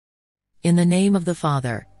In the name of the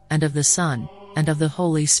Father, and of the Son, and of the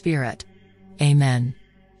Holy Spirit. Amen.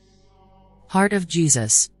 Heart of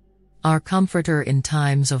Jesus, our comforter in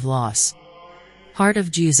times of loss. Heart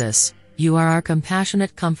of Jesus, you are our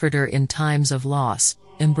compassionate comforter in times of loss,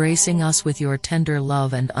 embracing us with your tender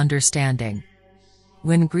love and understanding.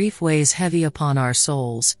 When grief weighs heavy upon our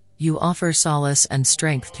souls, you offer solace and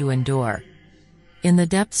strength to endure. In the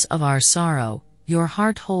depths of our sorrow, your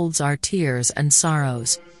heart holds our tears and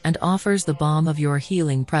sorrows, and offers the balm of your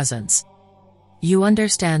healing presence. You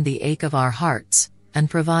understand the ache of our hearts, and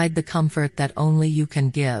provide the comfort that only you can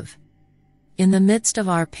give. In the midst of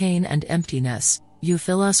our pain and emptiness, you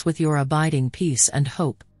fill us with your abiding peace and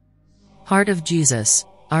hope. Heart of Jesus,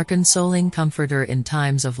 our consoling comforter in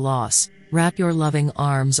times of loss, wrap your loving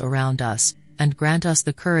arms around us, and grant us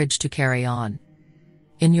the courage to carry on.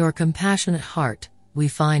 In your compassionate heart, we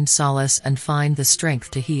find solace and find the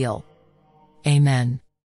strength to heal. Amen.